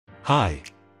Hi.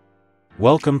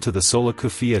 Welcome to the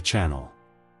Solocuffie channel.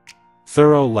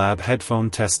 Thorough lab headphone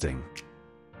testing.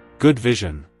 Good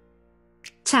vision.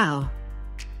 Ciao.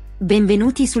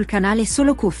 Benvenuti sul canale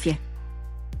Solocuffie.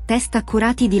 Test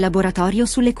accurati di laboratorio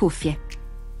sulle cuffie.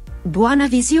 Buona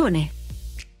visione!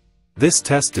 This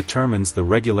test determines the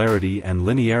regularity and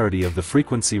linearity of the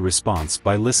frequency response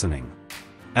by listening.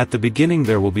 At the beginning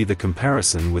there will be the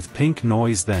comparison with pink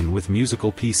noise, then with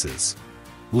musical pieces.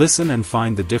 Listen and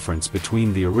find the difference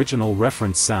between the original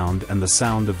reference sound and the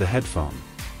sound of the headphone.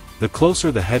 The closer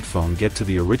the headphone get to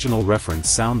the original reference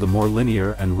sound, the more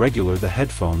linear and regular the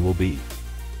headphone will be.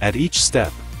 At each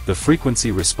step, the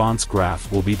frequency response graph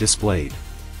will be displayed.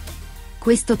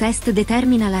 Questo test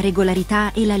determina la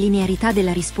regolarità e la linearità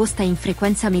della risposta in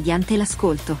frequenza mediante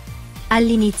l'ascolto.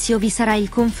 All'inizio vi sarà il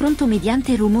confronto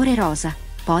mediante rumore rosa,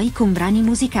 poi con brani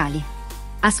musicali.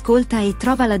 Ascolta e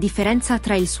trova la differenza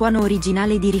tra il suono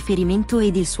originale di riferimento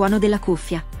ed il suono della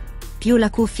cuffia. Più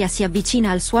la cuffia si avvicina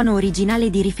al suono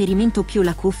originale di riferimento, più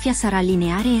la cuffia sarà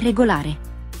lineare e regolare.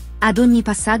 Ad ogni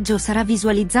passaggio sarà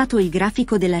visualizzato il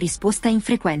grafico della risposta in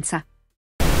frequenza.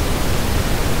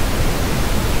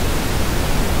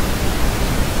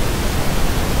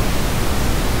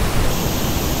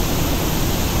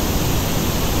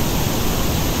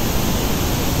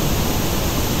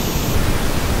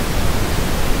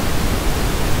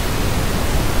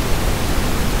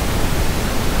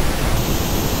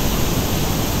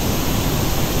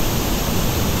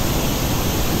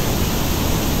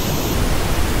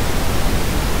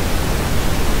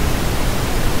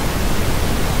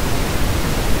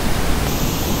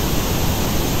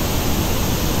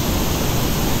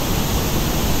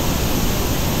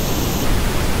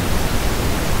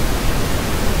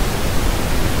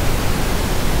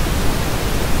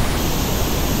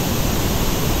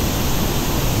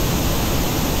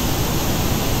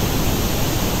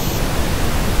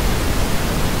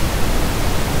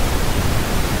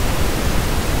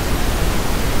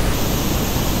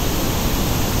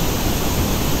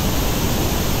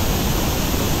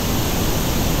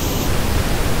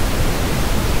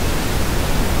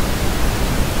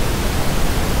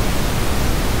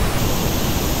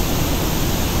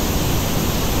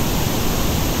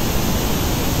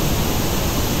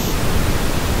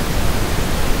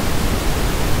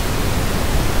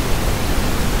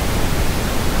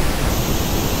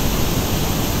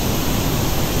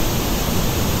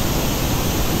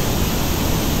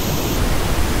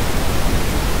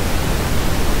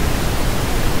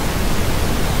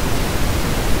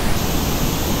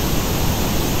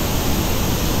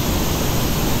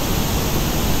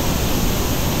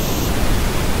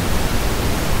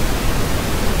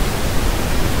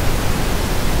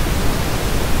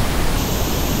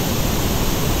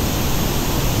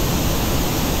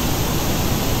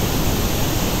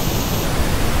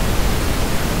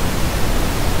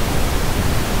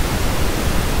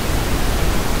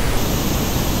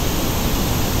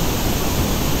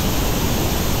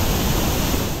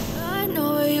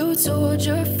 Told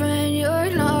your friend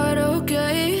you're not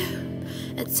okay,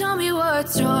 and tell me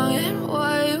what's wrong and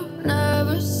why you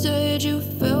never said you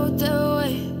felt that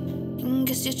way. And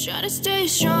guess you're trying to stay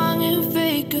strong and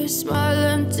fake a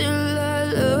smile until I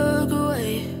look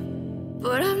away.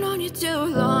 But I've known you too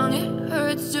long, it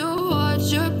hurts to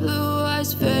watch your blue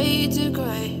eyes fade to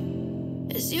gray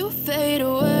as you fade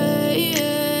away,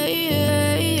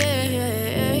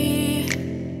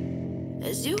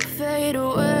 as you fade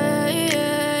away.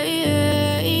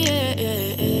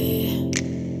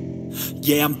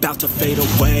 Yeah, I'm about to fade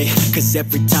away, cause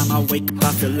every time I wake up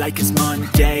I feel like it's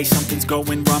Monday. Something's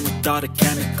going wrong with all the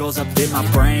chemicals up in my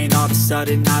brain. All of a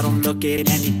sudden I don't look at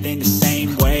anything the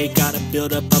same way. Gotta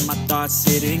build up of my thoughts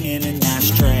sitting in an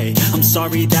ashtray. I'm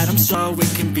sorry that I'm so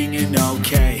inconvenient,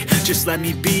 okay. Just let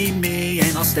me be me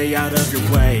and I'll stay out of your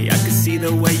way. I can see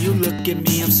the way you look at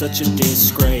me, I'm such a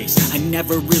disgrace. I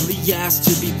never really asked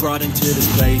to be brought into this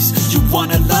place. You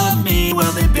wanna love me?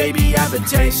 Well then baby I have a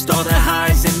taste. All the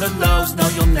highs and the lows, no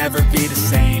you'll never be the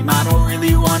same. I don't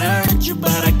really wanna hurt you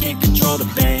but I can't control the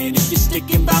pain. If you're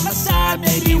sticking by my side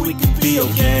maybe we could be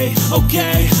okay.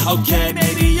 Okay,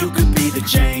 maybe you could be the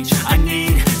change I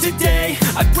need today.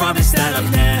 I promise that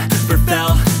I've never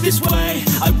felt this way.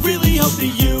 I really hope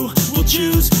that you will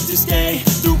choose to stay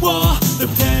through all the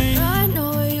pain. I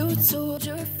know you told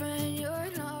your friend you're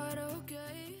not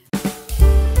okay.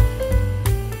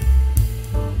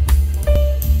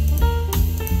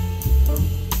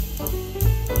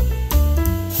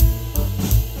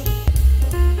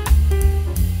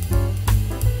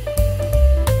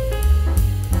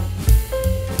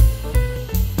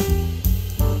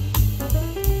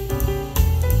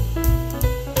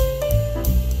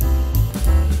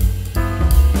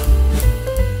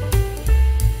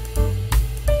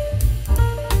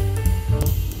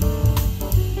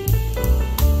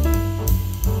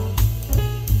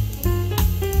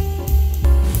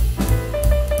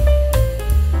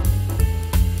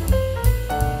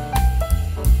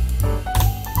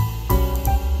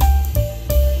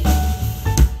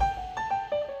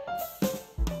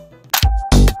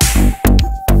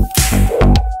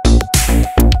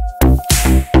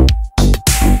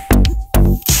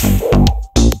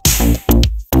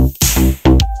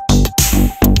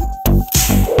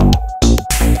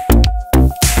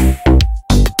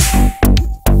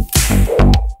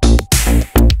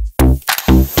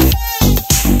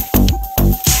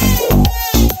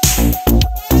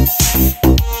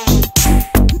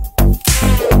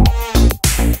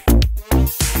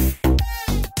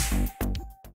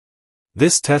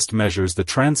 This test measures the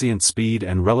transient speed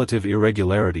and relative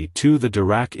irregularity to the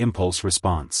DIRAC impulse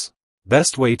response.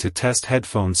 Best way to test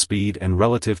headphone speed and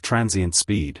relative transient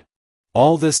speed.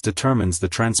 All this determines the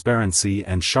transparency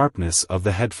and sharpness of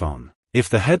the headphone. If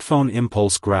the headphone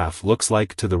impulse graph looks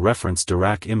like to the reference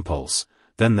DIRAC impulse,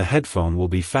 then the headphone will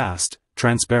be fast,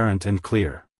 transparent and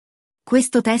clear.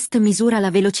 Questo test misura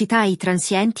la velocità ai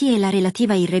transienti e la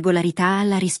relativa irregolarità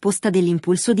alla risposta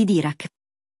dell'impulso di DIRAC.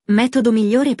 Metodo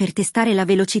migliore per testare la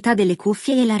velocità delle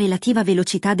cuffie e la relativa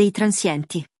velocità dei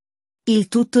transienti. Il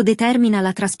tutto determina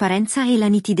la trasparenza e la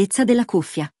nitidezza della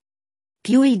cuffia.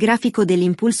 Più il grafico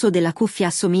dell'impulso della cuffia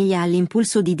assomiglia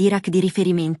all'impulso di DIRAC di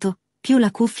riferimento, più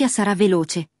la cuffia sarà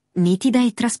veloce, nitida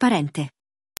e trasparente.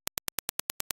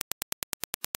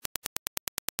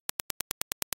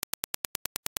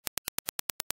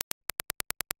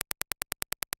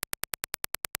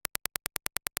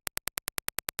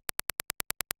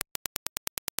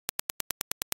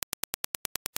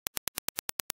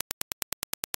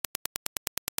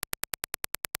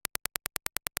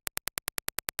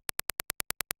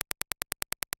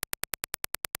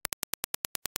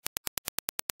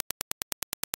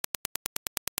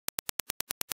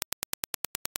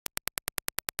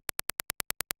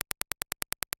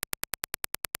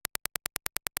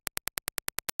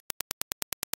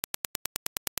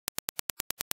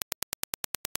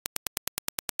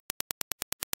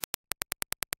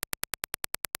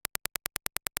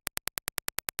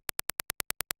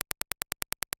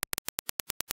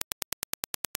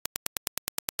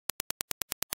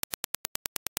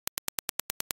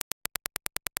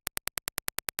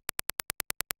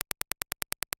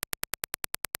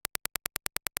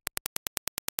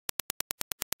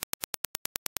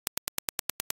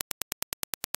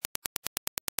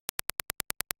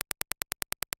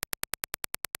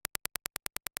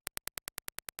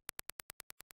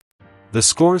 The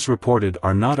scores reported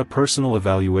are not a personal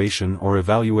evaluation or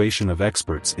evaluation of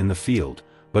experts in the field,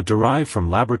 but derive from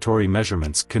laboratory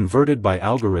measurements converted by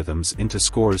algorithms into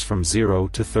scores from 0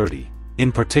 to 30.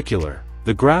 In particular,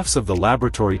 the graphs of the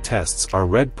laboratory tests are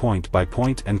read point by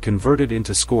point and converted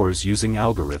into scores using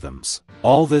algorithms.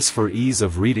 All this for ease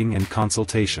of reading and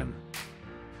consultation.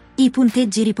 I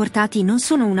punteggi riportati non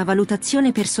sono una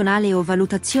valutazione personale o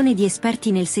valutazione di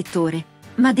esperti nel settore,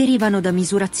 ma derivano da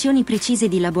misurazioni precise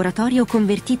di laboratorio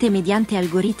convertite mediante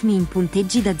algoritmi in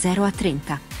punteggi da 0 a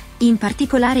 30. In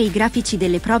particolare i grafici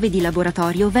delle prove di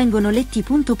laboratorio vengono letti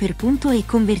punto per punto e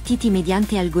convertiti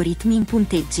mediante algoritmi in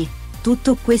punteggi.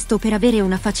 Tutto questo per avere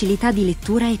una facilità di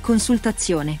lettura e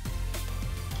consultazione.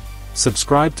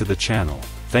 Subscribe to the channel.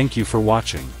 Thank you for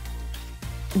watching.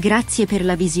 Grazie per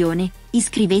la visione,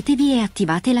 iscrivetevi e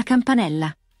attivate la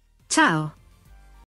campanella. Ciao!